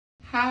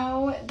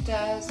How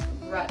does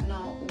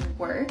retinol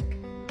work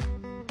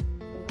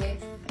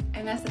with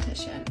an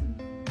esthetician?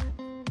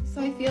 So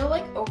I feel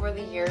like over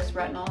the years,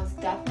 retinol has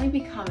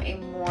definitely become a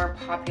more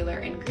popular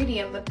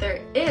ingredient, but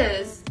there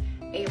is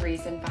a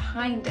reason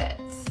behind it.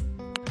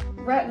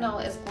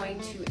 Retinol is going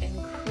to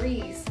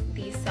increase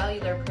the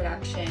cellular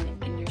production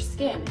in your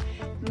skin,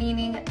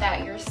 meaning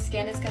that your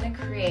skin is going to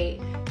create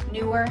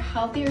newer,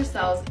 healthier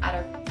cells at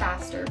a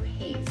faster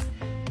pace.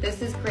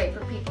 This is great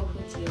for people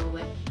who deal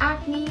with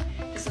acne,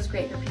 this is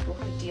great for people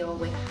who deal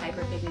with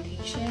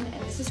hyperpigmentation,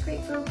 and this is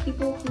great for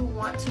people who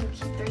want to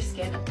keep their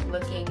skin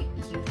looking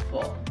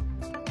youthful.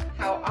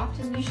 How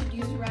often you should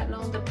use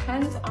retinol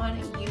depends on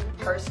you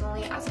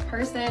personally as a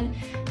person.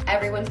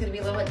 Everyone's going to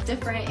be a little bit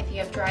different. If you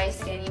have dry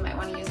skin, you might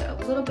want to use it a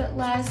little bit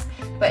less,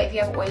 but if you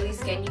have oily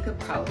skin, you could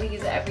probably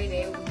use it every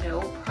day with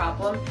no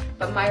problem.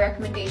 But my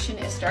recommendation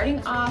is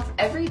starting off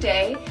every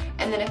day,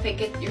 and then if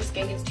your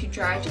skin gets too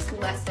dry, just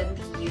lessen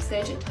the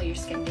usage until your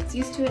skin gets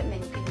used to it, and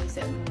then you can use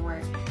it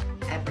more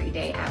every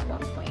day at one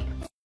point.